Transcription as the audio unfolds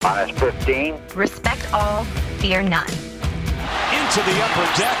Minus 15. Respect all, fear none. Into the upper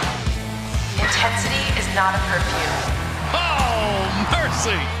deck. Intensity is not a perfume. Oh,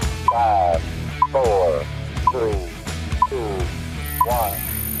 mercy. 5, 4, 3, 2, 1.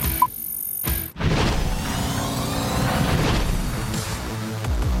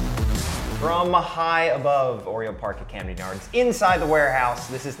 From high above Oriole Park at Camden Yards, inside the warehouse,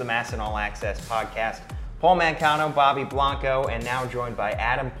 this is the Mass and All Access podcast. Paul Mancano, Bobby Blanco, and now joined by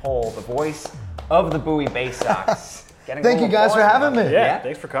Adam Pohl, the voice of the Bowie Bay Sox. Thank you guys for having me. Yeah,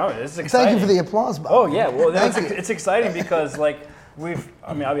 thanks for coming. This is exciting. Thank you for the applause, Bob. Oh yeah, well it's exciting because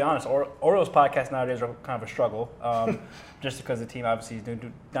I'll be honest, Orioles podcasts nowadays are kind of a struggle, just because the team obviously is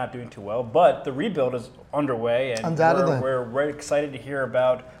not doing too well. But the rebuild is underway, and we're very excited to hear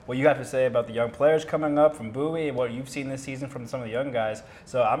about what you have to say about the young players coming up from Bowie and what you've seen this season from some of the young guys.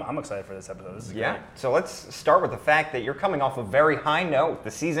 So I'm excited for this episode. This is great. So let's start with the fact that you're coming off a very high note.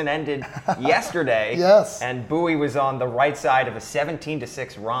 The season ended yesterday. Yes. And Bowie was on the right side of a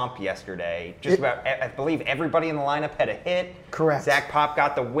 17-6 romp yesterday. Just about, I believe everybody in the lineup had a hit. Correct. Zach Pop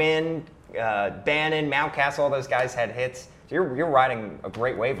got the win. Bannon, Mountcastle, all those guys had hits. So you're riding a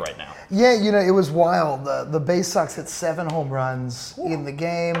great wave right now. Yeah, it was wild. The Bay Sox hit 7 home runs in the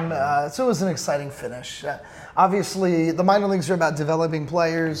game, so it was an exciting finish. Obviously, the minor leagues are about developing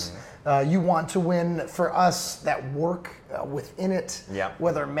players. You want to win. For us that work within it,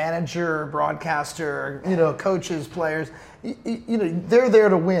 whether manager, broadcaster, coaches, players, they're there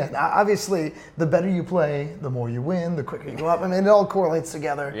to win. Obviously, the better you play, the more you win, the quicker you go up. I mean, it all correlates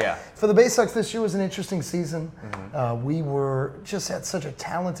together. Yeah. For the Bay Sox, this year was an interesting season. We were just had such a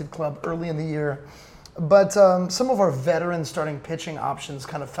talented club early in the year. But some of our veteran starting pitching options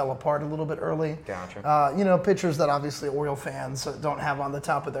kind of fell apart a little bit early. Gotcha. Pitchers that obviously Oriole fans don't have on the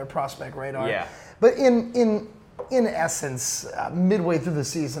top of their prospect radar. Yeah. But in essence, midway through the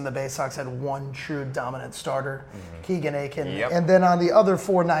season, the Bay Sox had one true dominant starter, Keegan Aiken. Yep. And then on the other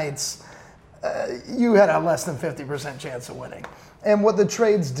 4 nights, you had a less than 50% chance of winning. And what the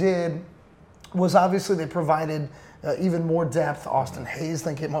trades did was obviously they provided even more depth. Austin Hayes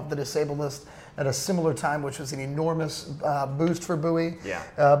then came off the disabled list at a similar time, which was an enormous boost for Bowie. Yeah.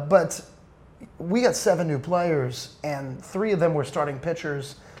 But we got 7 new players, and 3 of them were starting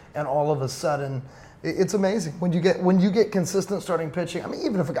pitchers, and all of a sudden, it's amazing when you get consistent starting pitching. I mean,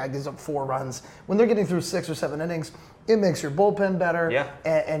 even if a guy gives up 4 runs, when they're getting through 6 or 7 innings, it makes your bullpen better,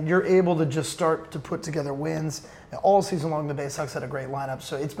 and you're able to just start to put together wins. All season long, the Bay Sox had a great lineup,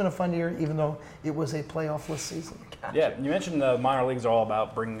 so it's been a fun year, even though it was a playoff-less season. Yeah, you mentioned the minor leagues are all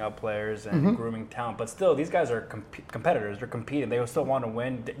about bringing up players and grooming talent, but still, these guys are competitors. They're competing. They still want to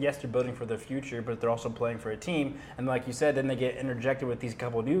win. Yes, they're building for their future, but they're also playing for a team. And like you said, then they get interjected with these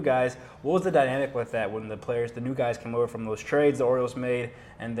couple of new guys. What was the dynamic with that when the new guys came over from those trades the Orioles made,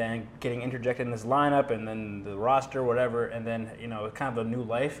 and then getting interjected in this lineup, and then the roster, whatever, and then kind of a new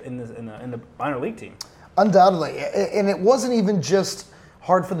life in the minor league team? Undoubtedly, and it wasn't even just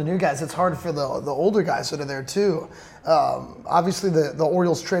hard for the new guys. It's hard for the older guys that are there too. Obviously, the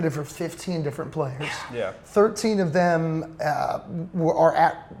Orioles traded for 15 different players. Yeah. 13 of them are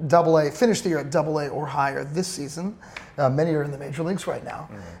at Double-A, finished the year at Double-A or higher this season. Many are in the major leagues right now.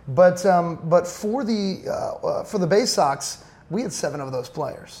 But for the Bay Sox, we had 7 of those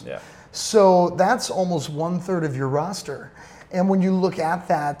players. Yeah. So that's almost 1/3 of your roster. And when you look at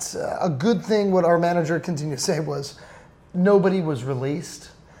that, a good thing, what our manager continued to say was, nobody was released.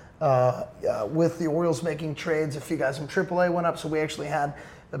 With the Orioles making trades, a few guys from AAA went up, so we actually had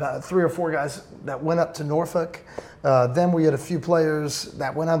about 3 or 4 guys that went up to Norfolk. Then we had a few players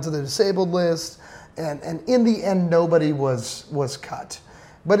that went onto the disabled list, and in the end, nobody was cut.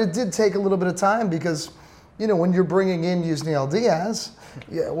 But it did take a little bit of time because, when you're bringing in Yusniel Diaz,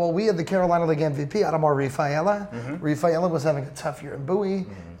 we had the Carolina League MVP, Adamar Rafaela. Rafaela was having a tough year in Bowie,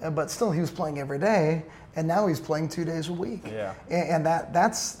 but still he was playing every day. And now he's playing 2 days a week. Yeah. And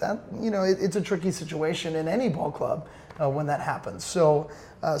that's it's a tricky situation in any ball club when that happens. So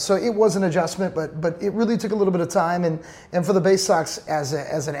it was an adjustment, but it really took a little bit of time. And for the Bay Sox as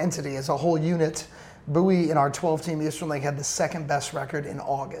an entity, as a whole unit, Bowie in our 12-team Eastern League had the 2nd best record in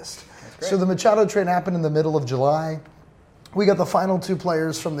August. So the Machado trade happened in the middle of July. We got the final 2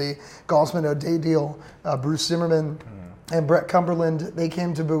 players from the Gausman O'Day deal, Bruce Zimmerman and Brett Cumberland. They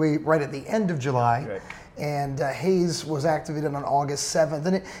came to Bowie right at the end of July. Right. And Hayes was activated on August 7th.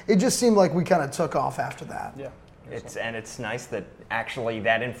 And it just seemed like we kind of took off after that. Yeah. It's nice that actually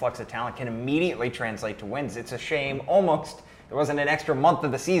that influx of talent can immediately translate to wins. It's a shame almost there wasn't an extra month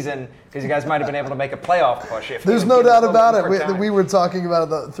of the season because you guys might have been able to make a playoff push. If There's you no give doubt a little about bit more it. time. We were talking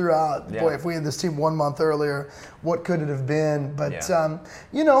about it throughout. Yeah. Boy, if we had this team 1 month earlier, what could it have been? But Yeah.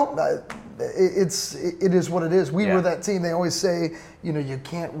 it is what it is. We Yeah. were that team. They always say, you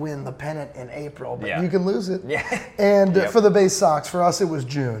can't win the pennant in April, but Yeah. you can lose it. Yeah. And Yep. for the Bay Sox, for us, it was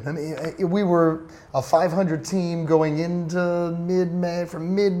June. I mean, we were a 500 team going into mid-May.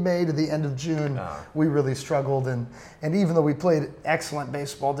 From mid-May to the end of June, we really struggled. And even though we played excellent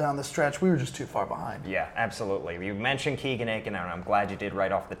baseball down the stretch, we were just too far behind. Yeah, absolutely. You mentioned Keegan Aiken, and I'm glad you did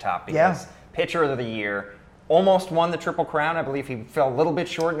right off the top because Yeah. pitcher of the year, almost won the Triple Crown. I believe he fell a little bit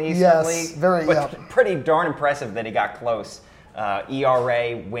short in the Eastern Yes, League. very, but yeah. pretty darn impressive that he got close.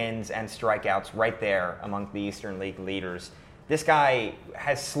 ERA, wins, and strikeouts right there among the Eastern League leaders. This guy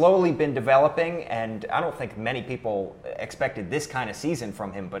has slowly been developing, and I don't think many people expected this kind of season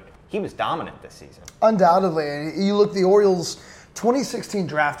from him, but he was dominant this season. Undoubtedly. You look, the Orioles' 2016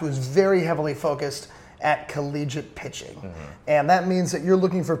 draft was very heavily focused at collegiate pitching. And that means that you're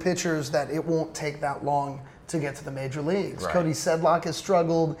looking for pitchers that it won't take that long to get to the major leagues. Right. Cody Sedlock has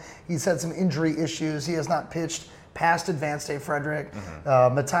struggled. He's had some injury issues. He has not pitched past Advanced A. Frederick.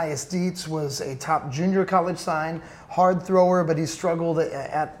 Matthias Dietz was a top junior college sign, hard thrower, but he struggled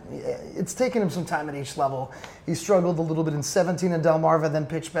it's taken him some time at each level. He struggled a little bit in 17 in Delmarva, then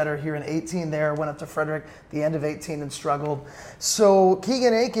pitched better here in 18 there, went up to Frederick the end of 18 and struggled. So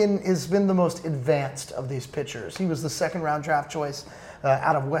Keegan Aiken has been the most advanced of these pitchers. He was the second round draft choice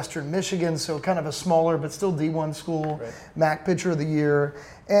out of Western Michigan, so kind of a smaller but still D1 school, Right. MAC pitcher of the year.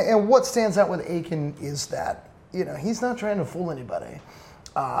 And what stands out with Aiken is that he's not trying to fool anybody.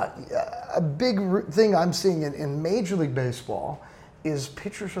 A big thing I'm seeing in Major League Baseball is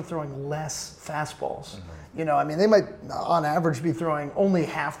pitchers are throwing less fastballs. They might, on average, be throwing only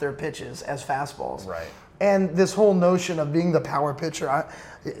half their pitches as fastballs. Right. And this whole notion of being the power pitcher,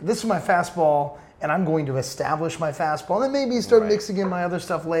 this is my fastball, and I'm going to establish my fastball. And then maybe start Right. mixing in my other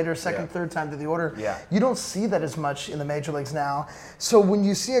stuff later, second, Yeah. third time to the order. Yeah. You don't see that as much in the major leagues now. So when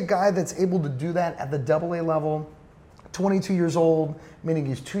you see a guy that's able to do that at the AA level, 22 years old, meaning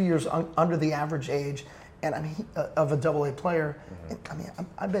he's 2 years under the average age, and of a AA player,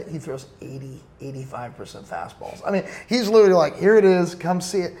 I bet he throws 85% fastballs. He's literally like, here it is, come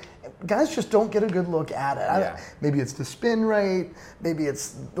see it. Guys just don't get a good look at it. Yeah. Maybe it's the spin rate, maybe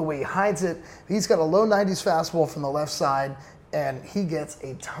it's the way he hides it. He's got a low 90s fastball from the left side, and he gets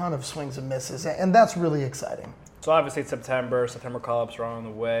a ton of swings and misses, and that's really exciting. So obviously it's September call-ups are on the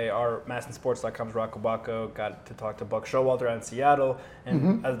way. Our MASNsports.com's Rocco Bacco got to talk to Buck Showalter out in Seattle.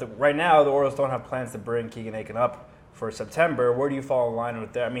 And right now, the Orioles don't have plans to bring Keegan Aiken up for September. Where do you fall in line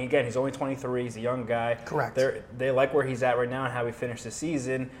with that? Again, he's only 23. He's a young guy. Correct. They like where he's at right now and how he finished the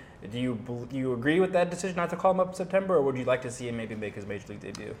season. Do you agree with that decision not to call him up in September, or would you like to see him maybe make his Major League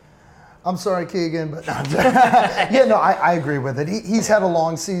debut? I'm sorry, Keegan, but I agree with it. He's had a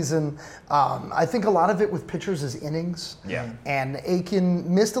long season. I think a lot of it with pitchers is innings. Yeah. And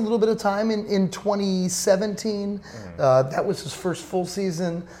Aiken missed a little bit of time in 2017. That was his first full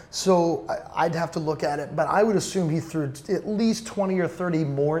season. So I'd have to look at it. But I would assume he threw at least 20 or 30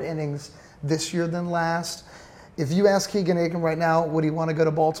 more innings this year than last. If you ask Keegan Aiken right now, would he want to go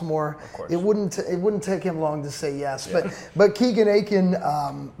to Baltimore? Of course. It wouldn't take him long to say yes. Yeah. But Keegan Aiken,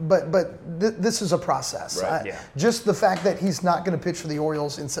 this is a process. Right, yeah. Just the fact that he's not going to pitch for the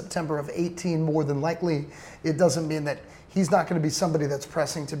Orioles in September of 18, more than likely, it doesn't mean that he's not going to be somebody that's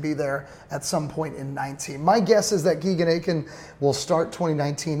pressing to be there at some point in 19. My guess is that Keegan Aiken will start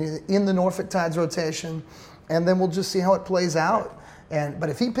 2019 in the Norfolk Tides rotation, and then we'll just see how it plays out. But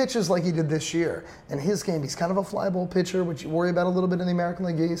if he pitches like he did this year, in his game, he's kind of a fly ball pitcher, which you worry about a little bit in the American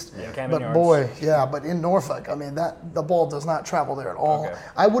League East. Yeah, Camden but Yards. boy, but in Norfolk, the ball does not travel there at all. Okay.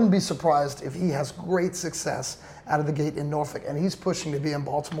 I wouldn't be surprised if he has great success out of the gate in Norfolk, and he's pushing to be in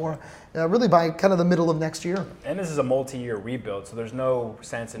Baltimore really by kind of the middle of next year. And this is a multi-year rebuild, so there's no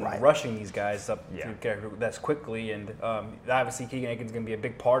sense in rushing these guys up that's quickly. And obviously, Keegan Aiken's going to be a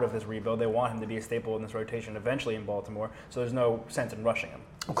big part of this rebuild. They want him to be a staple in this rotation eventually in Baltimore, so there's no sense in rushing him.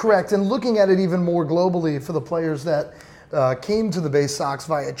 Correct, and looking at it even more globally for the players that came to the Bay Sox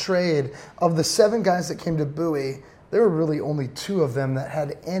via trade, of the 7 guys that came to Bowie, there were really only 2 of them that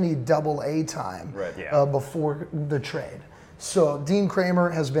had any AA time Right, yeah. before the trade. So Dean Kramer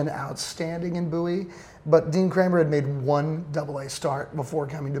has been outstanding in Bowie. but Dean Kramer had made one Double-A start before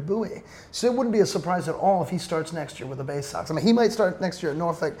coming to Bowie. So it wouldn't be a surprise at all if he starts next year with the Bay Sox. I mean, he might start next year at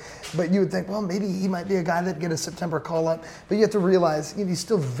Norfolk, but you would think, well, maybe he might be a guy that'd get a September call-up. But you have to realize he's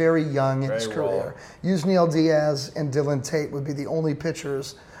still very young in his career. Yusniel Diaz and Dylan Tate would be the only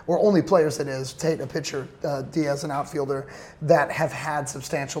pitchers, or only players, that is, Tate a pitcher, Diaz an outfielder, that have had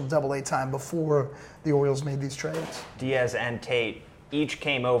substantial Double-A time before the Orioles made these trades. Diaz and Tate each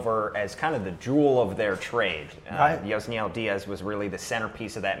came over as kind of the jewel of their trade. Right. Yusniel Diaz was really the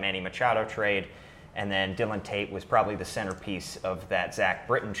centerpiece of that Manny Machado trade, and then Dylan Tate was probably the centerpiece of that Zach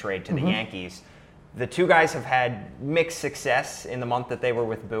Britton trade to the Yankees. The two guys have had mixed success in the month that they were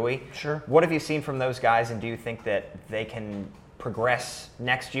with Bowie. Sure. What have you seen from those guys, and do you think that they can progress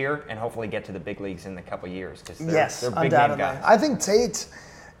next year and hopefully get to the big leagues in a couple years? Because they're big undoubtedly. name guys. I think Tate,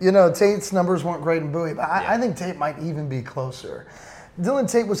 Tate's numbers weren't great in Bowie, but I think Tate might even be closer.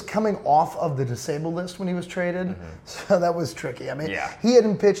 Dylan Tate was coming off of the disabled list when he was traded, so that was tricky. I mean, he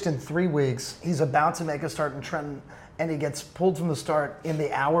hadn't pitched in 3 weeks. He's about to make a start in Trenton, and he gets pulled from the start in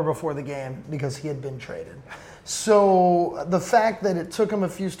the hour before the game because he had been traded. So the fact that it took him a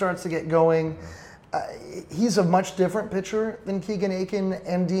few starts to get going, he's a much different pitcher than Keegan Aiken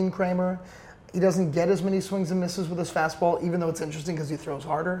and Dean Kramer. He doesn't get as many swings and misses with his fastball, even though it's interesting because he throws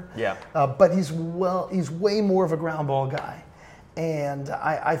harder. Yeah. But he's way more of a ground ball guy. And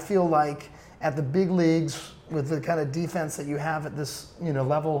I feel like at the big leagues, with the kind of defense that you have at this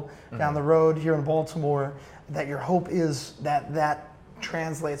level down the road here in Baltimore, that your hope is that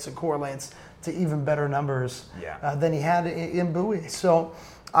translates and correlates to even better numbers than he had in Bowie. So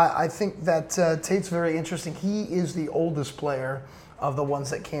I think that Tate's very interesting. He is the oldest player of the ones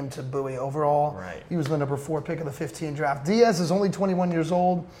that came to Bowie overall. Right. He was the number 4 pick of the 15 draft. Diaz is only 21 years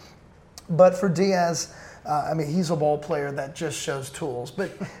old, but for Diaz, he's a ball player that just shows tools,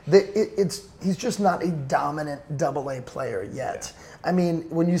 but he's just not a dominant Double-A player yet. Yeah. I mean,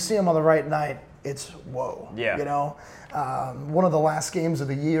 when you see him on the right night, it's whoa. Yeah. One of the last games of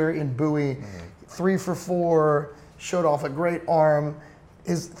the year in Bowie, 3 for 4, showed off a great arm.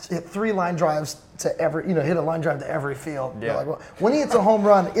 Hit 3 line drives to hit a line drive to every field. Yeah. Like, well, when he hits a home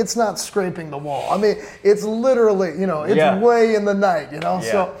run, it's not scraping the wall. I mean, it's literally, it's way in the night, Yeah.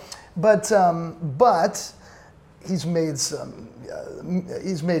 So. But he's made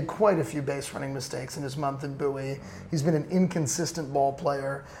he's made quite a few base running mistakes in his month in Bowie. He's been an inconsistent ball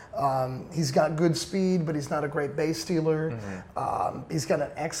player. He's got good speed, but he's not a great base stealer. He's got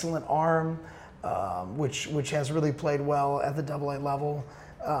an excellent arm, which has really played well at the Double-A level.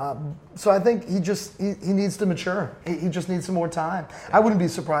 So I think he needs to mature. He just needs some more time. I wouldn't be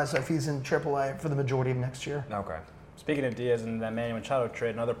surprised if he's in Triple-A for the majority of next year. Okay. Speaking of Diaz and that Manny Machado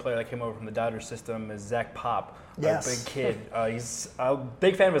trade, another player that came over from the Dodgers system is Zach Pop. Yes. A big kid. He's a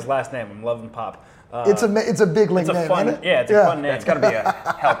big fan of his last name. I'm loving Pop. It's a big league name, fun, isn't it? Yeah, it's a fun name. That's got to be a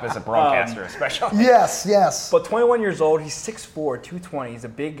help as a broadcaster, especially. Yes. But 21 years old, he's 6'4", 220. He's a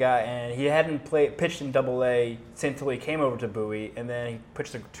big guy, and he hadn't pitched in Double-A until he came over to Bowie, and then he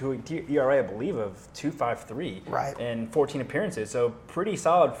pitched to an ERA, I believe, of 2.53 right. in 14 appearances. So pretty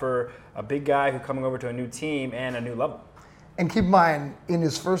solid for a big guy who's coming over to a new team and a new level. And keep in mind, in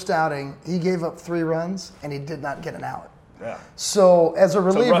his first outing, he gave up 3 runs, and he did not get an out. Yeah. So as a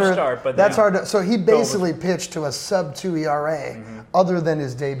reliever, rough start, but that's hard. So he basically pitched to a sub-2 ERA, other than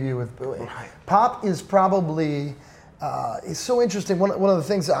his debut with Bowie. Right. Pop is probably he's so interesting. One of the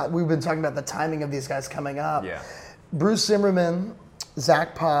things we've been talking about, the timing of these guys coming up. Yeah. Bruce Zimmerman,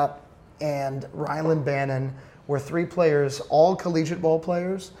 Zach Pop, and Rylan Bannon were 3 players, all collegiate ball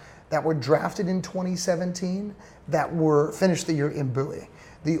players, that were drafted in 2017 that were finished the year in Bowie.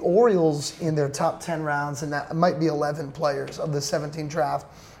 The Orioles, in their top 10 rounds, and that might be 11 players of the 17 draft,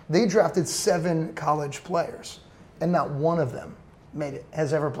 they drafted 7 college players, and not one of them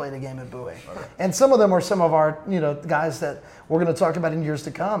has ever played a game at Bowie. Okay. And some of them are some of our guys that we're going to talk about in years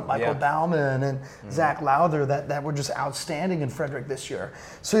to come. Michael Bauman and Zach Lowther that were just outstanding in Frederick this year.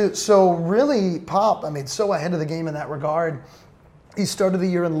 So really, Pop, so ahead of the game in that regard. He started the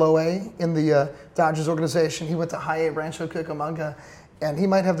year in Low A in the Dodgers organization. He went to High A Rancho Cucamonga, and he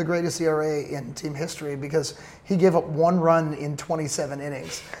might have the greatest ERA in team history because he gave up 1 run in 27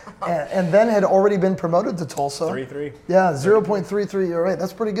 innings, and then had already been promoted to Tulsa. 3.3. Yeah, 0.33 ERA.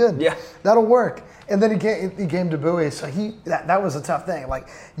 That's pretty good. Yeah, that'll work. And then he came to Bowie, so that was a tough thing. Like,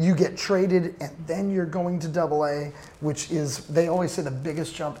 you get traded, and then you're going to Double-A, which is, they always say, the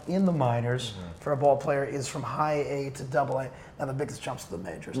biggest jump in the minors for a ball player is from High A to Double-A. Now the biggest jumps to the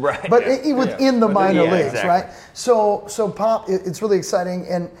majors, right? But within the minor leagues, exactly. right? So Pop, it's really exciting,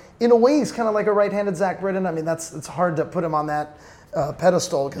 and in a way, he's kind of like a right-handed Zach Britton. It's hard to put him on that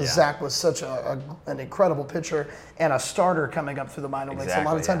pedestal because Yeah. Zach was such an incredible pitcher and a starter coming up through the minor leagues. A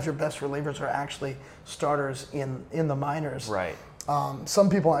lot of Exactly, times yeah. your best relievers are actually starters in the minors. Right. Some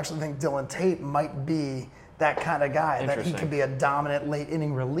people actually think Dylan Tate might be that kind of guy, that he Interesting. can be a dominant late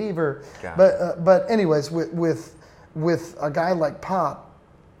inning reliever. Gotcha. But anyways, with a guy like Pop,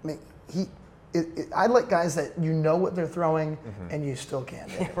 I mean, I like guys that you know what they're throwing and you still can't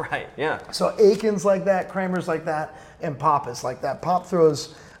hit it. Right. Yeah. So Aiken's like that, Kramer's like that, and Pop is like that. Pop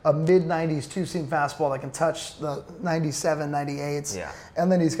throws a mid-90s two-seam fastball that can touch the 97, 98s, Yeah.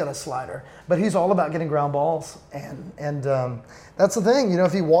 and then he's got a slider. But he's all about getting ground balls, and that's the thing. You know,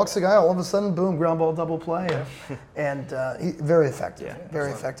 if he walks a guy, all of a sudden, boom, ground ball, double play, and very effective, Yeah.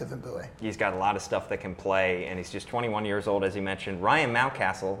 very effective in Bowie. He's got a lot of stuff that can play, and he's just 21 years old, as you mentioned. Ryan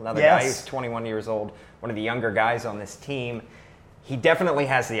Mountcastle, another Yes. guy who's 21 years old, one of the younger guys on this team. He definitely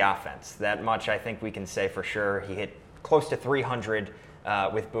has the offense. That much I think we can say for sure. He hit close to 300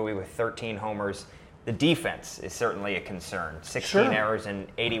 with Bowie with 13 homers. The defense is certainly a concern. 16 Sure. errors in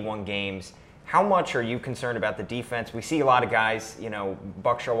 81 games. How much are you concerned about the defense? We see a lot of guys, you know,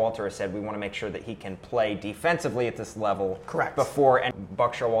 Buck Showalter has said we want to make sure that he can play defensively at this level. Correct.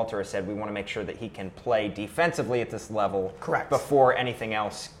 Buck Showalter has said we want to make sure that he can play defensively at this level. Correct. Before anything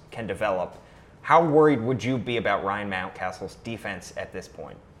else can develop. How worried would you be about Ryan Mountcastle's defense at this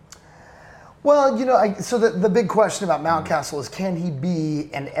point? Well, you know, so the big question about Mountcastle is, can he be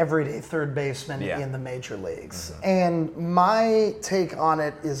an everyday third baseman Yeah. in the major leagues? And my take on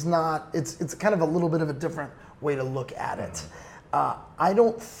it is not, it's kind of a little bit of a different way to look at it. I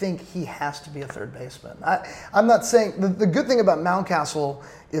don't think he has to be a third baseman. I'm not saying, the good thing about Mountcastle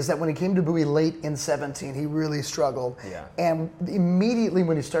is that when he came to Bowie late in 17, he really struggled. Yeah. And immediately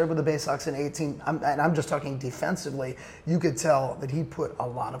when he started with the Bay Sox in 18, and I'm just talking defensively, you could tell that he put a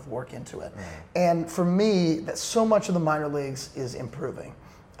lot of work into it. And for me, that so much of the minor leagues is improving.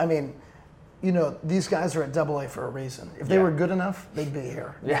 I mean, you know, these guys are at AA for a reason. If they Yeah. were good enough, they'd be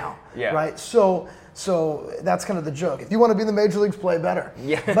here now, Yeah. right? So that's kind of the joke. If you want to be in the major leagues, play better.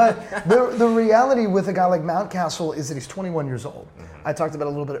 Yeah. But the reality with a guy like Mountcastle is that he's 21 years old. I talked about it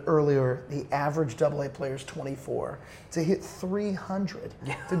a little bit earlier. The average AA player is 24. To hit 300,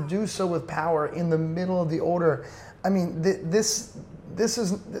 to do so with power in the middle of the order, I mean, this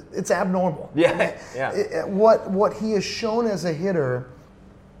is, it's abnormal. Yeah, yeah. What he has shown as a hitter.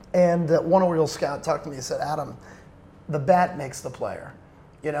 And one Orioles scout talked to me and said, Adam, the bat makes the player.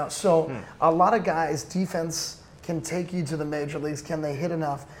 You know, so a lot of guys, defense can take you to the major leagues. Can they hit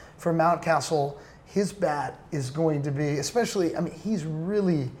enough? For Mountcastle, his bat is going to be, especially, I mean, he's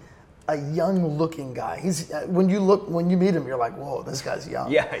really a young-looking guy. He's when you meet him, you're like, whoa, this guy's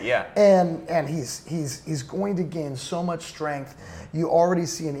young. Yeah, yeah. And he's going to gain so much strength. You already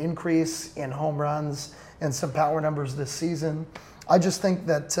see an increase in home runs and some power numbers this season. I just think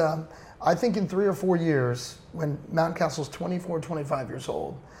that I think in 3 or 4 years, when Mountcastle's 24, 25 years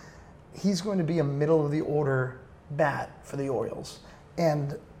old, he's going to be a middle of the order bat for the Orioles.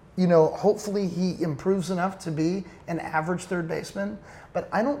 And, you know, hopefully he improves enough to be an average third baseman, but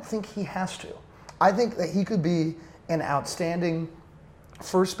I don't think he has to. I think that he could be an outstanding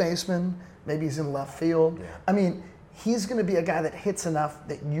first baseman. Maybe he's in left field. Yeah. I mean, he's going to be a guy that hits enough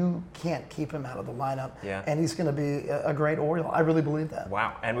that you can't keep him out of the lineup. Yeah. And he's going to be a great Oriole. I really believe that.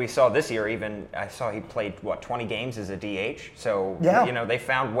 Wow. And we saw this year even, I saw he played, 20 games as a DH? So, Yeah. you know, they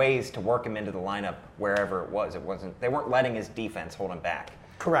found ways to work him into the lineup wherever it was. They weren't letting his defense hold him back.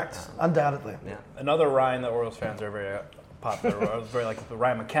 Correct. Undoubtedly. Yeah. Another Ryan that Orioles fans are very popular. I was very like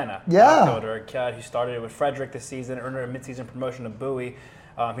Ryan McKenna. Yeah. Outfielder, a kid who started with Frederick this season, earned a midseason promotion to Bowie.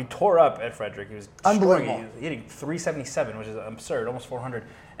 He tore up at Frederick. He was Unbelievable. He was hitting 377, which is absurd, almost 400.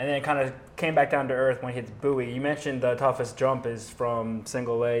 And then it kind of came back down to earth when he hits Bowie. You mentioned the toughest jump is from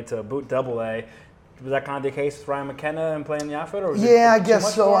single A to double A. Was that kind of the case with Ryan McKenna and playing the outfield? Or was Yeah, I it too guess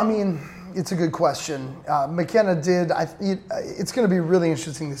much so. for I him? mean, it's a good question. McKenna did. It's going to be really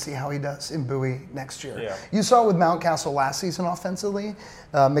interesting to see how he does in Bowie next year. Yeah. You saw it with Mountcastle last season offensively.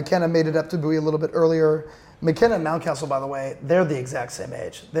 McKenna made it up to Bowie a little bit earlier. McKenna and Mountcastle, by the way, they're the exact same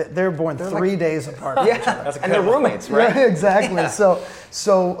age. They're born 3 days apart. from each other. Yeah, and they're roommates, right? Yeah, exactly.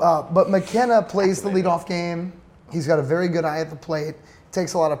 Yeah. But McKenna plays the leadoff game. He's got a very good eye at the plate.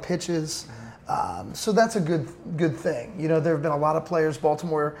 Takes a lot of pitches. So that's a good thing. You know, there have been a lot of players.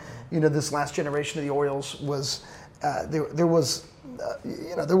 Baltimore, you know, this last generation of the Orioles was there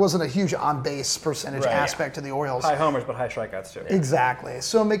wasn't a huge on base percentage Right. aspect to the Orioles. High homers, but high strikeouts too. Exactly.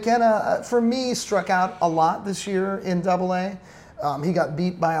 So McKenna, for me, struck out a lot this year in AA. He got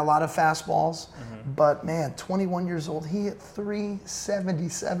beat by a lot of fastballs. But, man, 21 years old, he hit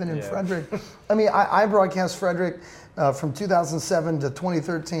 377 in Yeah. Frederick. I mean, I broadcast Frederick from 2007 to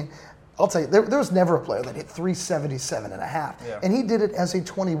 2013. I'll tell you, there was never a player that hit 377 and a half. Yeah. And he did it as a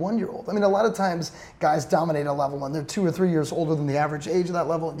 21-year-old. I mean, a lot of times guys dominate a level and they're 2 or 3 years older than the average age of that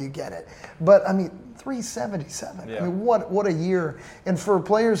level, and you get it. But, I mean, 377. Yeah. I mean, what a year. And for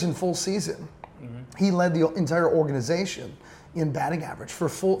players in full season, he led the entire organization in batting average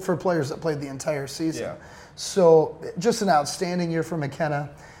for players that played the entire season. Yeah. So just an outstanding year for McKenna,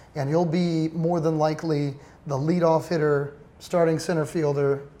 and he'll be more than likely the leadoff hitter, starting center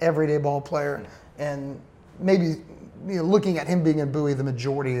fielder, everyday ball player, and maybe looking at him being in Bowie the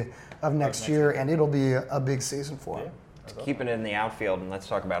majority of next year, and it'll be a big season for him. Keeping it in the outfield, and let's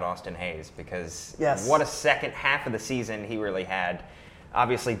talk about Austin Hayes, because Yes. what a second half of the season he really had.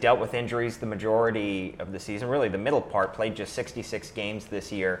 Obviously dealt with injuries the majority of the season, really the middle part, played just 66 games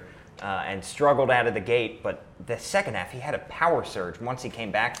this year, and struggled out of the gate. But the second half, he had a power surge once he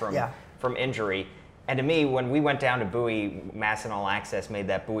came back from injury. And to me, when we went down to Bowie, Masson All Access made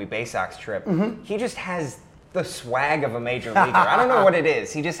that Bowie Bay Sox trip, he just has the swag of a major leaguer. I don't know what it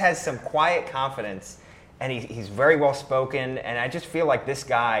is. He just has some quiet confidence, and he's very well spoken. And I just feel like this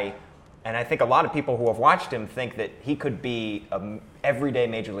guy, and I think a lot of people who have watched him think that he could be an everyday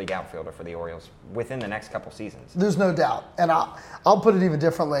major league outfielder for the Orioles within the next couple seasons. There's no doubt. And I'll put it even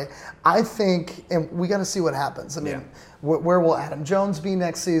differently. I think, and we got to see what happens. I mean, where will Adam Jones be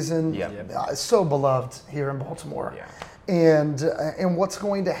next season? So beloved here in Baltimore. And what's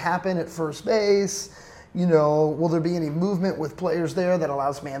going to happen at first base? Will there be any movement with players there that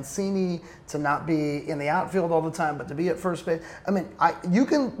allows Mancini to not be in the outfield all the time, but to be at first base? I mean, you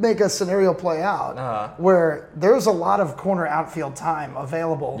can make a scenario play out where there's a lot of corner outfield time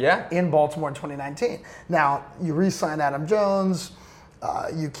available in Baltimore in 2019. Now, you re-sign Adam Jones,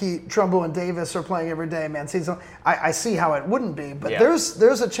 you keep Trumbo and Davis are playing every day. Mancini, I see how it wouldn't be, but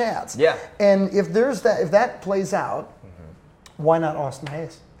there's a chance. And if that plays out, why not Austin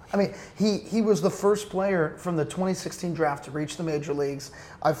Hayes? I mean, he was the first player from the 2016 draft to reach the major leagues.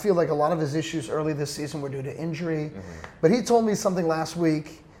 I feel like a lot of his issues early this season were due to injury. But he told me something last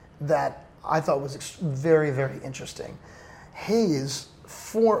week that I thought was very, very interesting. Hayes,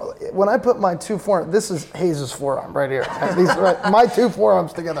 when I put my two forearms, this is Hayes' forearm right here. These are my two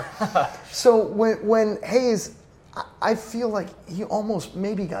forearms together. So when Hayes, I feel like he almost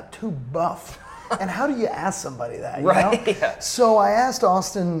maybe got too buff. And how do you ask somebody that? You know? Yeah. So I asked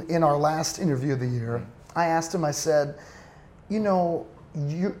Austin in our last interview of the year, I asked him, I said, so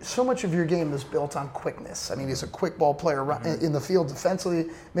much of your game is built on quickness. I mean, he's a quick ball player in the field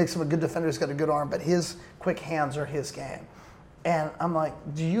defensively, makes him a good defender, he's got a good arm, but his quick hands are his game. And I'm like,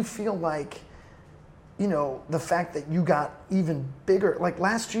 do you feel like, the fact that you got even bigger, like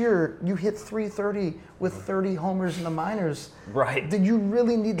last year you hit 330 with 30 homers in the minors. Right. Did you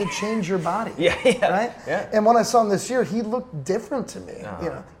really need to change your body? Right? Yeah. And when I saw him this year, he looked different to me.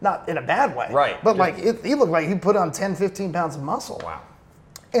 Not in a bad way. Right. But he looked like he put on 10, 15 pounds of muscle. Wow.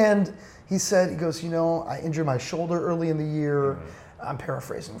 And he goes, I injured my shoulder early in the year. I'm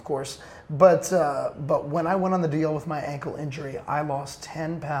paraphrasing, of course. But when I went on the DL with my ankle injury, I lost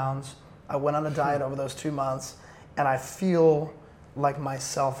 10 pounds. I went on a diet over those 2 months, and I feel like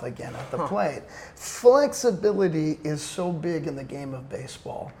myself again at the plate. Flexibility is so big in the game of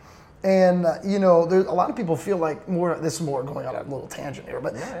baseball. And, there's a lot of people feel like this is more going on a little tangent here,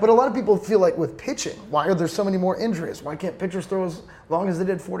 but a lot of people feel like with pitching, why are there so many more injuries? Why can't pitchers throw as long as they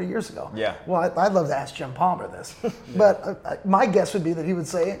did 40 years ago? Yeah. Well, I'd love to ask Jim Palmer this. But my guess would be that he would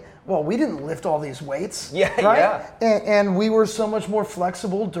say, well, we didn't lift all these weights. Right? And we were so much more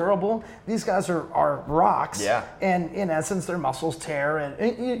flexible, durable. These guys are rocks. Yeah. And in essence, their muscles tear.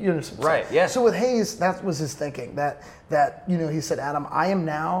 And you know, right, yeah. So with Hayes, that was his thinking. That he said, Adam, I am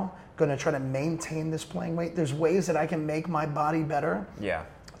now going to try to maintain this playing weight. There's ways that I can make my body better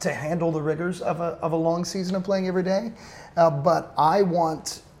to handle the rigors of a long season of playing every day. But I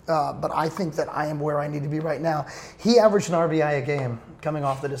think that I am where I need to be right now. He averaged an RBI a game coming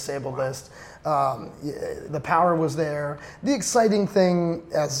off the disabled list. The power was there. The exciting thing,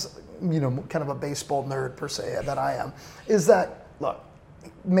 as kind of a baseball nerd per se that I am, is that, look,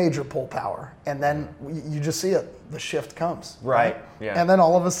 major pull power, and then you just see it. The shift comes. Right. Yeah. And then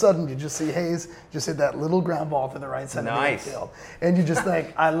all of a sudden, you just see Hayes just hit that little ground ball to the right side of the infield, and you just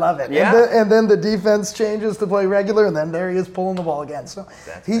think, I love it. And then the defense changes to play regular, and then there he is pulling the ball again. So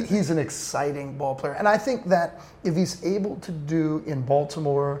he's an exciting ball player, and I think that if he's able to do in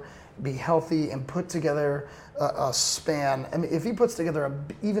Baltimore, be healthy and put together a span. I mean, if he puts together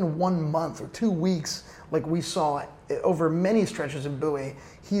even 1 month or 2 weeks, like we saw over many stretches in Bowie,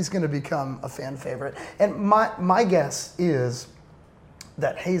 he's going to become a fan favorite. And my guess is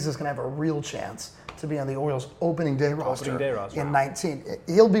that Hayes is going to have a real chance to be on the Orioles opening day roster, in 19.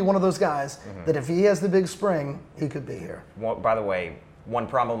 He'll be one of those guys that if he has the big spring, he could be here. Well, by the way, one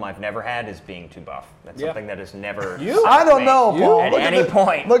problem I've never had is being too buff. That's something that has never I don't know, Paul. at any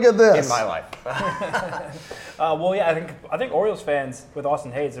point look at this. in my life. Well, yeah, I think Orioles fans with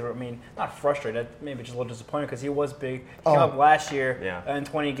Austin Hayes, I mean, not frustrated, maybe just a little disappointed because he was big. He came up last year in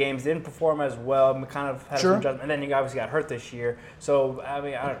 20 games, didn't perform as well, kind of had some adjustment, and then he obviously got hurt this year. So, I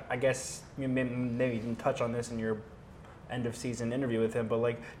mean, I guess maybe you can touch on this in your end of season interview with him, but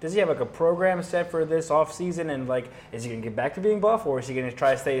like, does he have like a program set for this off season, and like, is he gonna get back to being buff, or is he gonna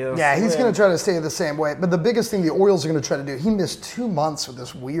try to stay? He's gonna try to stay the same way. But the biggest thing the Orioles are gonna try to do, he missed 2 months with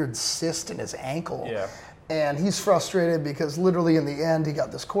this weird cyst in his ankle. Yeah. And he's frustrated because literally in the end he got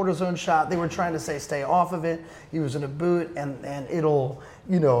this cortisone shot. They were trying to say stay off of it. He was in a boot, and it'll,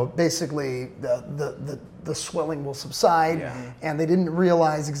 basically the swelling will subside. Yeah. And they didn't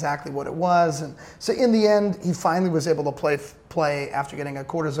realize exactly what it was. And so in the end, he finally was able to play after getting a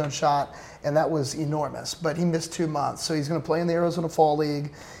cortisone shot, and that was enormous. But he missed 2 months. So he's going to play in the Arizona Fall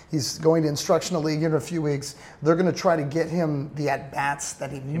League. He's going to Instructional League in a few weeks. They're going to try to get him the at-bats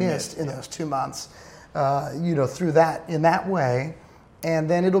that he missed in those 2 months. Through that, in that way, and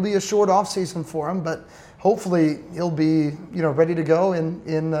then it'll be a short off season for him, but hopefully he'll be, ready to go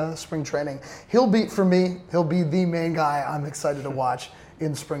in spring training. He'll be the main guy I'm excited to watch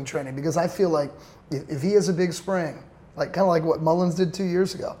in spring training, because I feel like if he has a big spring, like kind of like what Mullins did 2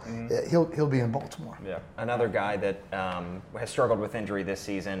 years ago, he'll be in Baltimore. Yeah, another guy that has struggled with injury this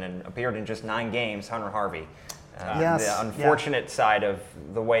season and appeared in just 9 games, Hunter Harvey. The unfortunate side of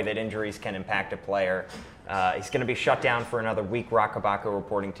the way that injuries can impact a player. He's going to be shut down for another week. Rockabaco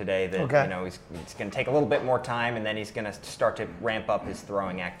reporting today that he's going to take a little bit more time, and then he's going to start to ramp up his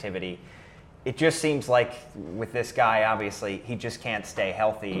throwing activity. It just seems like with this guy, obviously, he just can't stay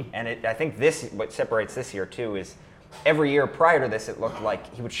healthy. And I think what separates this year too is every year prior to this, it looked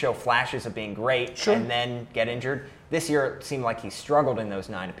like he would show flashes of being great and then get injured. This year, it seemed like he struggled in those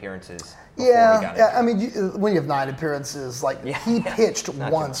 9 appearances. I mean, when you have 9 appearances, he pitched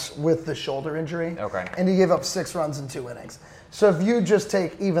once with the shoulder injury, and he gave up 6 runs in 2 innings. So if you just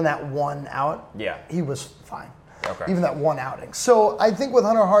take even that one out, he was fine. Even that one outing. So I think with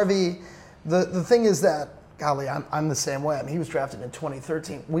Hunter Harvey, the thing is that, golly, I'm the same way. I mean, he was drafted in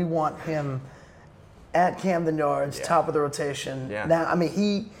 2013. We want him at Camden Yards, top of the rotation. Now, I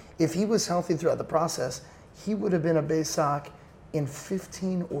mean, if he was healthy throughout the process, he would have been a base sock in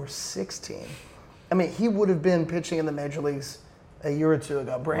 15 or 16. I mean, he would have been pitching in the major leagues a year or 2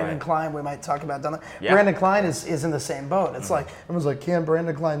 ago. Brandon Klein, we might talk about down there. Yeah. Brandon Klein is in the same boat. It's like, everyone's like, can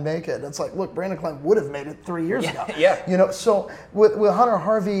Brandon Klein make it? It's like, look, Brandon Klein would have made it 3 years ago. So with Hunter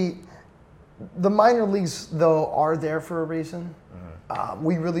Harvey, the minor leagues, though, are there for a reason.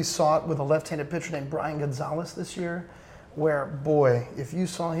 We really saw it with a left-handed pitcher named Brian Gonzalez this year, where, boy, if you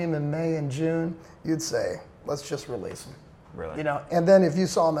saw him in May and June, you'd say, let's just release him. Really? And then if you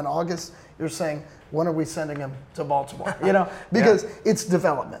saw him in August, you're saying, when are we sending him to Baltimore? Because it's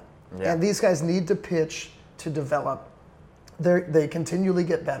development. Yeah. And these guys need to pitch to develop. They continually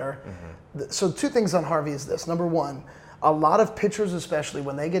get better. So 2 things on Harvey is this. Number 1, a lot of pitchers, especially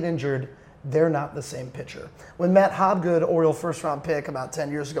when they get injured, they're not the same pitcher. When Matt Hobgood, Oriole first-round pick about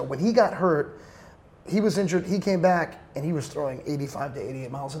 10 years ago, when he got hurt, he was injured, he came back, and he was throwing 85 to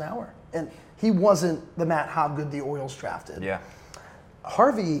 88 miles an hour. And he wasn't the Matt Hobgood the Orioles drafted. Yeah.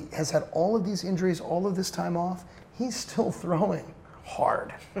 Harvey has had all of these injuries, all of this time off. He's still throwing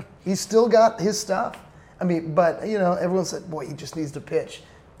hard. He's still got his stuff. I mean, but, everyone said, boy, he just needs to pitch.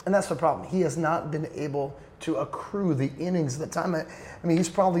 And that's the problem. He has not been able to accrue the innings at the time. I mean, he's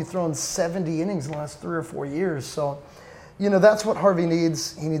probably thrown 70 innings in the last 3 or 4 years. So, that's what Harvey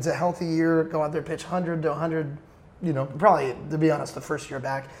needs. He needs a healthy year, go out there, pitch 100 to 100. Probably, to be honest, the first year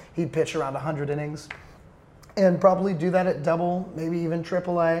back, he'd pitch around 100 innings. And probably do that at double, maybe even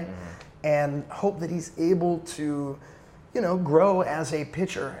AAA, and hope that he's able to, grow as a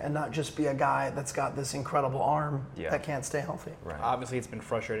pitcher and not just be a guy that's got this incredible arm that can't stay healthy. Right. Obviously, it's been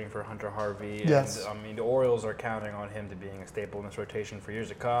frustrating for Hunter Harvey. Yes. And, I mean, the Orioles are counting on him to being a staple in this rotation for years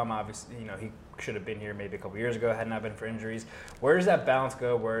to come. Obviously, he should have been here maybe a couple years ago had not been for injuries. Where does that balance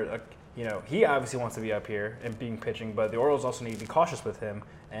go where, he obviously wants to be up here and being pitching, but the Orioles also need to be cautious with him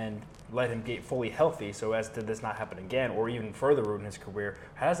and let him get fully healthy so as to this not happen again or even further ruin his career.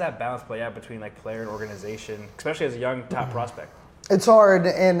 How does that balance play out between player and organization, especially as a young top prospect? It's hard,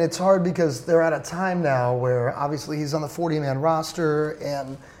 and it's hard because they're at a time now where obviously he's on the 40-man roster,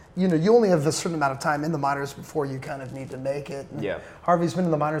 and you only have a certain amount of time in the minors before you kind of need to make it. And Harvey's been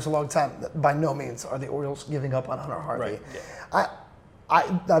in the minors a long time. By no means are the Orioles giving up on Hunter Harvey. Right.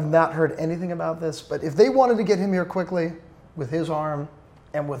 I've not heard anything about this, but if they wanted to get him here quickly with his arm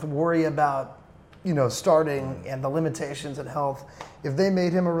and with worry about, starting and the limitations in health, if they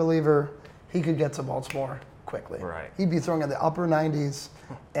made him a reliever, he could get to Baltimore quickly. Right. He'd be throwing in the upper 90s,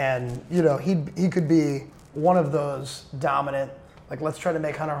 and, he could be one of those dominant, like, let's try to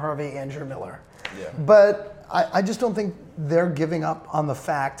make Hunter Harvey Andrew Miller. Yeah. But I just don't think they're giving up on the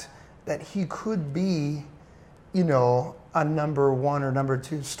fact that he could be, a number 1 or number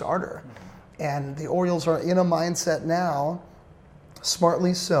 2 starter. And the Orioles are in a mindset now,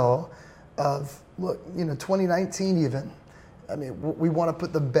 smartly so, of, look, 2019 even. I mean, we want to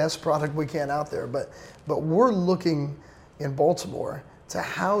put the best product we can out there, but we're looking in Baltimore to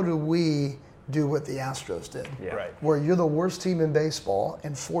how do we do what the Astros did. Yeah. Right. Where you're the worst team in baseball,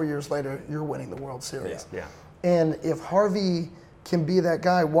 and 4 years later, you're winning the World Series. Yeah. And if Harvey can be that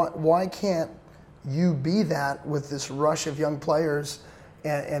guy, why can't you be that with this rush of young players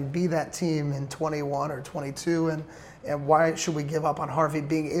and be that team in 21 or 22? And why should we give up on Harvey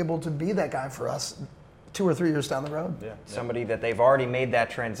being able to be that guy for us 2 or 3 years down the road? Yeah. Somebody that they've already made that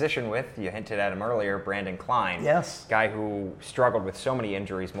transition with, you hinted at him earlier, Brandon Klein. Yes. Guy who struggled with so many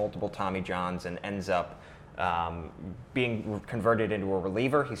injuries, multiple Tommy Johns, and ends up being converted into a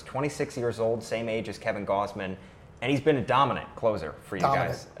reliever. He's 26 years old, same age as Kevin Gausman, and he's been a dominant closer for you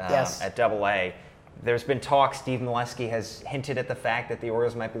guys Yes. at Double-A. There's been talk, Steve Molesky has hinted at the fact that the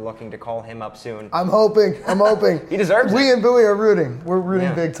Orioles might be looking to call him up soon. I'm hoping. He deserves it. We and Bowie are rooting. We're rooting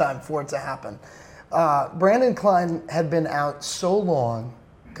Yeah. big time for it to happen. Brandon Klein had been out so long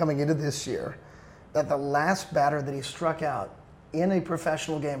coming into this year that the last batter that he struck out in a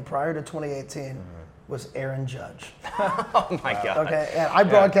professional game prior to 2018 was Aaron Judge. Oh my God. Okay, and I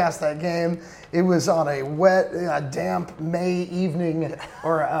broadcast that game. It was on a wet, damp May evening,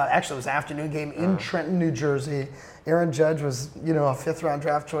 or actually it was afternoon game in Trenton, New Jersey. Aaron Judge was, a fifth-round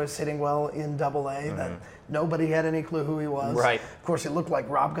draft choice, hitting well in Double-A. That nobody had any clue who he was. Right. Of course, he looked like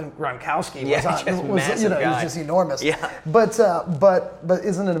Rob Gronkowski. Yeah, was just was, massive he was guy. just enormous. Yeah. But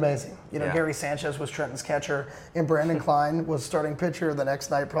isn't it amazing? Yeah. Gary Sanchez was Trenton's catcher, and Brandon Klein was starting pitcher. The next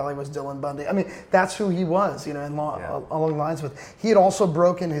night probably was Dylan Bundy. I mean, that's who he was. Along lines with. He had also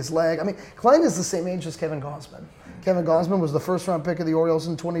broken his leg. I mean, Klein is the same age as Kevin Gausman. Kevin Gausman was the first-round pick of the Orioles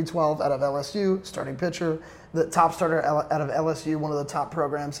in 2012 out of LSU, starting pitcher, the top starter out of LSU, one of the top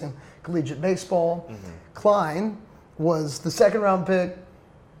programs in collegiate baseball. Klein was the second-round pick,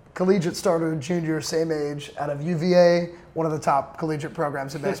 collegiate starter, junior, same age, out of UVA, one of the top collegiate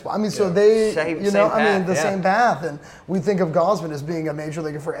programs in baseball. I mean, so they, Same same path. path. And we think of Gausman as being a major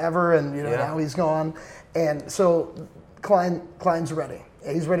leaguer forever, and now he's gone. And so Klein's ready.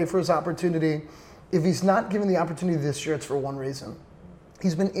 He's ready for his opportunity. If he's not given the opportunity this year, it's for one reason.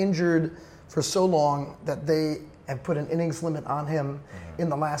 He's been injured for so long that they have put an innings limit on him in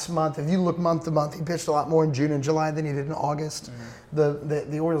the last month. If you look month to month, he pitched a lot more in June and July than he did in August.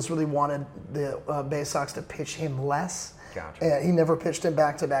 The Orioles really wanted the Bay Sox to pitch him less. Gotcha. He never pitched him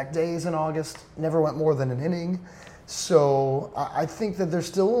back-to-back days in August, never went more than an inning. So I think that there's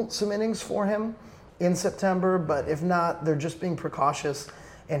still some innings for him in September, but if not, they're just being precautious.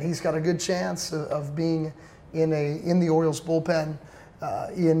 And he's got a good chance of being in the Orioles bullpen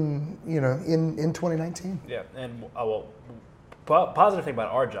in 2019. Yeah, and positive thing about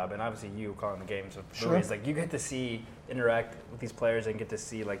our job, and obviously you calling the games of Sure. is like you get to interact with these players and get to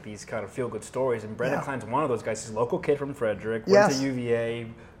see like these kind of feel good stories. And Brandon Klein's one of those guys. He's a local kid from Frederick, went to UVA.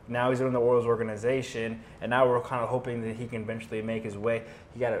 Now he's in the Orioles organization, and now we're kind of hoping that he can eventually make his way.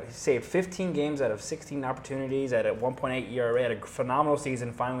 He saved 15 games out of 16 opportunities at a 1.8 ERA, had a phenomenal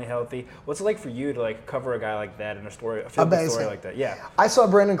season, finally healthy. What's it like for you to cover a guy like that in a feel-good story like that? Yeah. I saw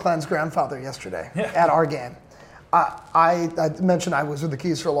Brandon Klein's grandfather yesterday at our game. I mentioned I was with the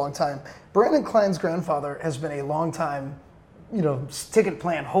Keys for a long time. Brandon Klein's grandfather has been a long time, ticket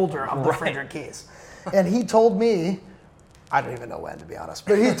plan holder of the Frederick Keys. And he told me, I don't even know when, to be honest,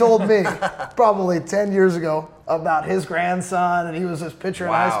 but he told me probably 10 years ago about his grandson, and he was this pitcher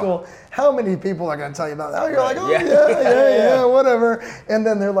in high school. How many people are going to tell you about that? You're like, yeah, whatever. And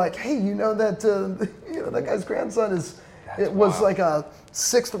then they're like, hey, that that guy's grandson was like a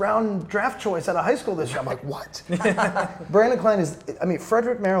 6th round draft choice out of high school this year. I'm like, what? Brandon Klein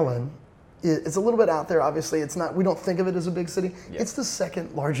Frederick, Maryland. It's a little bit out there, obviously. It's not. We don't think of it as a big city. Yeah. It's the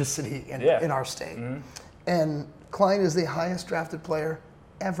second largest city in our state. And Klein is the highest drafted player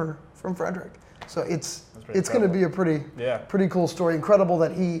ever from Frederick. So it's going to be a pretty cool story. Incredible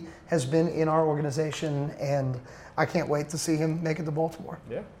that he has been in our organization, and I can't wait to see him make it to Baltimore.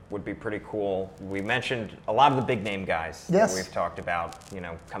 Yeah. Would be pretty cool. We mentioned a lot of the big name guys that we've talked about,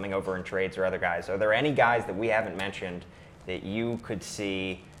 coming over in trades or other guys. Are there any guys that we haven't mentioned that you could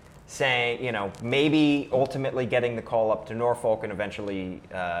see saying, maybe ultimately getting the call up to Norfolk and eventually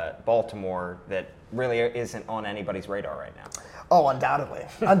Baltimore that really isn't on anybody's radar right now? Oh, undoubtedly.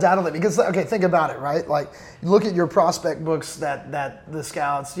 Undoubtedly. Because, okay, think about it, right? Like, you look at your prospect books that the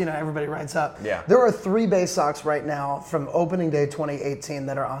scouts, everybody writes up. Yeah. There are 3 base Sox right now from opening day 2018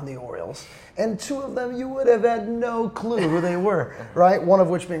 that are on the Orioles. And 2 of them you would have had no clue who they were, right? One of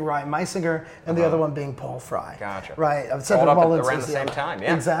which being Ryan Meisinger and the other one being Paul Fry. Gotcha. Right? All up around the same time,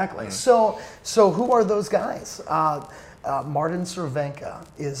 yeah. Exactly. So who are those guys? Martin Cervenka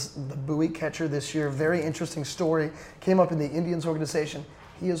is the Bowie catcher this year. Very interesting story. Came up in the Indians organization.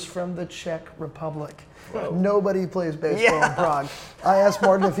 He is from the Czech Republic. Whoa. Nobody plays baseball in Prague. I asked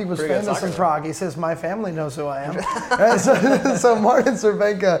Martin if he was famous in Prague. He says, my family knows who I am. Right, so Martin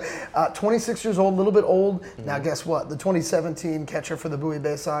Cervenka, 26 years old, a little bit old. Mm-hmm. Now guess what? The 2017 catcher for the Bowie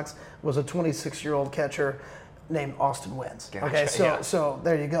Bay Sox was a 26-year-old catcher named Austin Wentz. Gotcha, Okay, so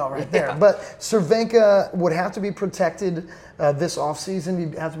there you go, right there. Yeah. But Cervenka would have to be protected this offseason.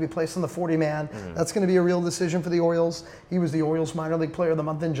 He'd have to be placed on the 40-man. Mm-hmm. That's going to be a real decision for the Orioles. He was the Orioles minor league player of the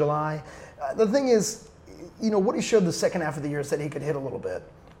month in July. The thing is, what he showed the second half of the year is that he could hit a little bit.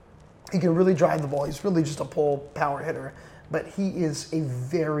 He can really drive the ball. He's really just a pull power hitter. But he is a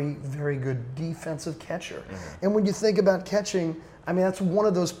very, very good defensive catcher. Mm-hmm. And when you think about catching, that's one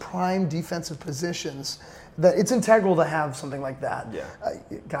of those prime defensive positions that it's integral to have something like that. Yeah.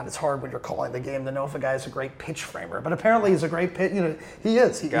 God, it's hard when you're calling the game to know if a guy's a great pitch framer. But apparently he's a great pitch. He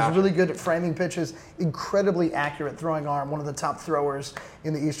is. He's really good at framing pitches, incredibly accurate throwing arm, one of the top throwers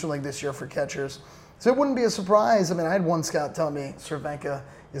in the Eastern League this year for catchers. So it wouldn't be a surprise. I had one scout tell me Cervenka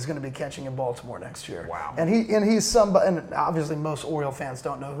is going to be catching in Baltimore next year. Wow. And he's somebody, and obviously most Oriole fans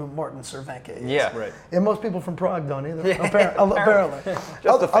don't know who Martin Cervenka is. Yeah, right. And most people from Prague don't either, apparently.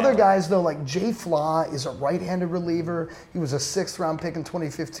 Other guys, though, like Jay Flaw is a right-handed reliever. He was a 6th-round pick in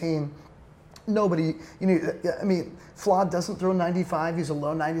 2015. Nobody, Flaw doesn't throw 95. He's a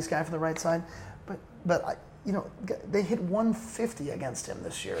low 90s guy from the right side. But they hit 150 against him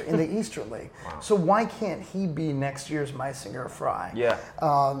this year in the Eastern League. Wow. So why can't he be next year's Meisinger or Fry? Yeah.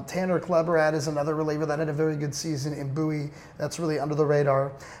 Tanner Kleberad is another reliever that had a very good season in Bowie. That's really under the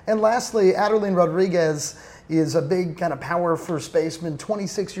radar. And lastly, Adelín Rodriguez is a big kind of power first baseman,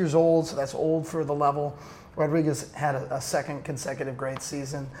 26 years old, so that's old for the level. Rodriguez had a second consecutive great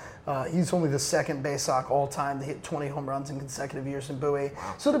season. He's only the second base Sox all time to hit 20 home runs in consecutive years in Bowie.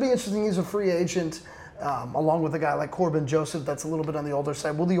 Wow. So it'll be interesting. He's a free agent. Along with a guy like Corbin Joseph, that's a little bit on the older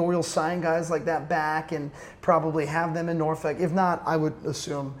side. Will the Orioles sign guys like that back and probably have them in Norfolk? If not, I would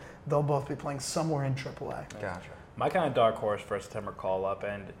assume they'll both be playing somewhere in AAA. Gotcha. My kind of dark horse for a September call-up,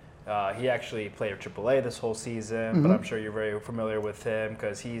 and he actually played at AAA this whole season, but I'm sure you're very familiar with him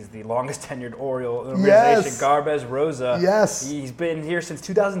because he's the longest tenured Oriole organization, Yes. Garbez Rosa. Yes. He's been here since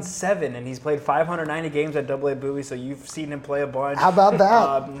 2007, and he's played 590 games at AA Bowie, so you've seen him play a bunch. How about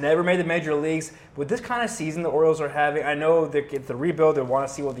that? Never made the major leagues. With this kind of season the Orioles are having, I know it's the rebuild, they want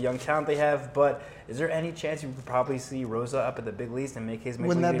to see what the young talent they have, but is there any chance you could probably see Rosa up at the big leagues and make his major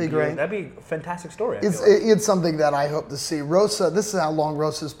Wouldn't league that be debut? great? That'd be a fantastic story. It's something that I hope to see. Rosa, this is how long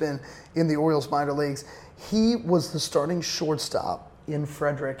Rosa's been in the Orioles minor leagues. He was the starting shortstop in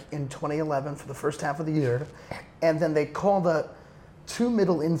Frederick in 2011 for the first half of the year, and then they called up 2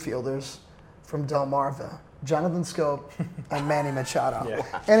 middle infielders from Delmarva, Jonathan Scope and Manny Machado.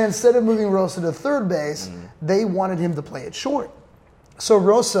 Yeah. And instead of moving Rosa to third base, they wanted him to play it short. So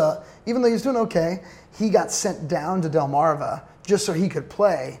Rosa, even though he's doing okay, he got sent down to Delmarva just so he could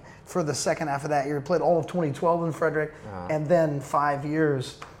play for the second half of that year. He played all of 2012 in Frederick and then 5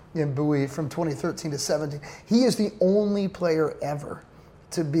 years in Bowie from 2013 to 17. He is the only player ever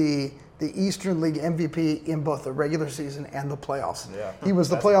to be the Eastern League MVP in both the regular season and the playoffs. Yeah. He was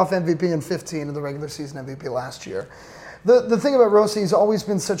the playoff MVP in 15 and the regular season MVP last year. The thing about Rosa, he's always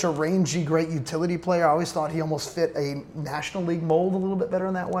been such a rangy, great utility player. I always thought he almost fit a National League mold a little bit better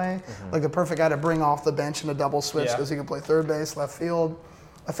in that way. Like the perfect guy to bring off the bench in a double switch because he can play third base, left field.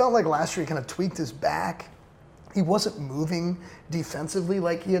 I felt like last year he kind of tweaked his back. He wasn't moving defensively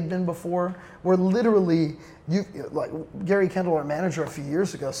like he had been before. Where literally, like Gary Kendall, our manager a few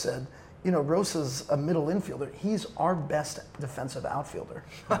years ago, said, Rosa's a middle infielder. He's our best defensive outfielder.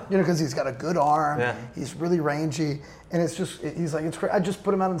 Because he's got a good arm. Yeah. He's really rangy. And it's just, he's like, it's great. I just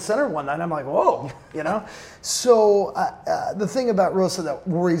put him out in center one night. And I'm like, whoa, So the thing about Rosa that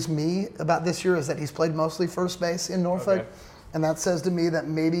worries me about this year is that he's played mostly first base in Norfolk. Okay. And that says to me that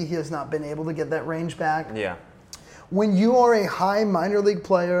maybe he has not been able to get that range back. Yeah. When you are a high minor league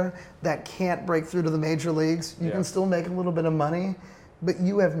player that can't break through to the major leagues, you can still make a little bit of money. but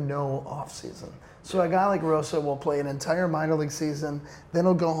you have no off season. So a guy like Rosa will play an entire minor league season, then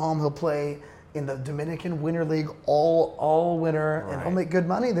he'll go home, he'll play in the Dominican Winter League all winter, and he'll make good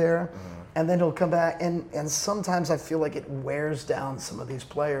money there. And then he'll come back, and sometimes I feel like it wears down some of these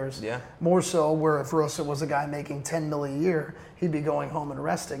players. Yeah. More so where if Rosa was a guy making $10 million a year, he'd be going home and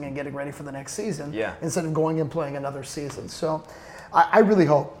resting and getting ready for the next season. Yeah. Instead of going and playing another season. So I really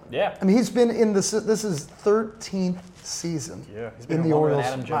hope. Yeah. I mean, he's been in this is 13th season. Yeah, he's been in the longer than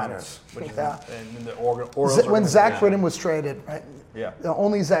Orioles Adam minors. Jones, which is Yeah. in the Orioles. When Zach organization. Britton was traded, right? Yeah.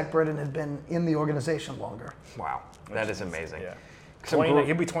 Only Zach Britton had been in the organization longer. Wow, that is amazing. Yeah. Some 29,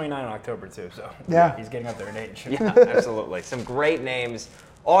 he'll be 29 in October too, so Yeah. he's getting up there in age. Yeah, absolutely. Some great names.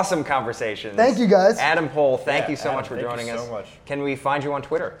 Awesome conversations. Thank you, guys. Adam Pohl, thank Yeah, you so Adam, much for thank you joining us. so much. Can we find you on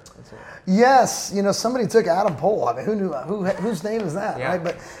Twitter? Yes, somebody took Adam Pohl. I mean, who knew? Whose name is that, Yeah. right?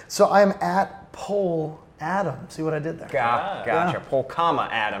 But so I'm at Pohl Adam. See what I did there? Gotcha. Pohl, comma,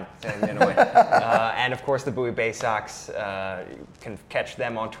 Adam. And of course, the Bowie Bay Sox. You can catch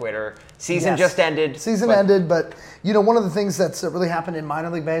them on Twitter. Season Yes. just ended. Season ended, but one of the things that's really happened in minor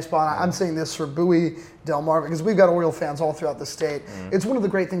league baseball, and I'm saying this for Bowie, Delmarva, because we've got Oriole fans all throughout the state. It's one of the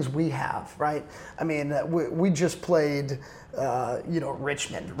great things we have, right? I mean, we just played,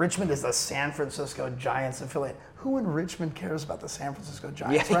 Richmond. Richmond is the San Francisco Giants affiliate. Who in Richmond cares about the San Francisco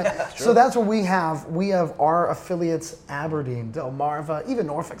Giants, Yeah, right? yeah, that's So that's what we have. We have our affiliates, Aberdeen, Delmarva, even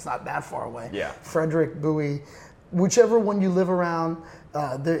Norfolk's not that far away. Yeah. Frederick, Bowie, whichever one you live around.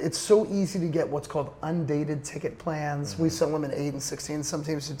 It's so easy to get what's called undated ticket plans. We sell them in 8 and 16, some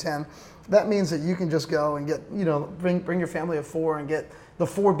teams do 10. That means that you can just go and get, bring your family of 4 and get the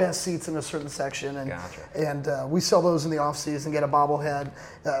 4 best seats in a certain section. And, Gotcha. and we sell those in the off season, get a bobblehead.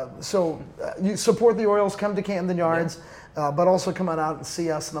 So you support the Orioles, come to Camden Yards, but also come on out and see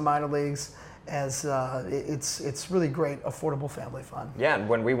us in the minor leagues. As it's really great, affordable family fun. Yeah, and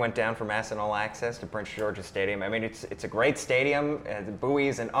when we went down for Mass and All Access to Prince George's Stadium, I mean, it's a great stadium. Bowie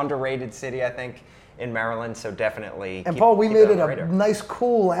is an underrated city, I think, in Maryland, so definitely. And Paul, we made it on the a radar. nice,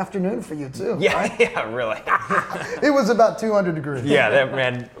 cool afternoon for you too. Yeah, right? yeah, really. It was about 200 degrees. Yeah,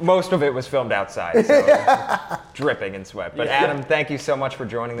 and most of it was filmed outside, so it was dripping in sweat. But Adam, thank you so much for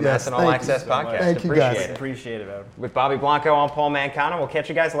joining the Yes, Mass and All thank you Access so much. podcast. Thank you, Appreciate guys. it. Appreciate it, Adam. With Bobby Blanco, I'm Paul Mancano. We'll catch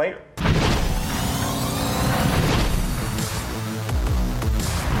you guys later.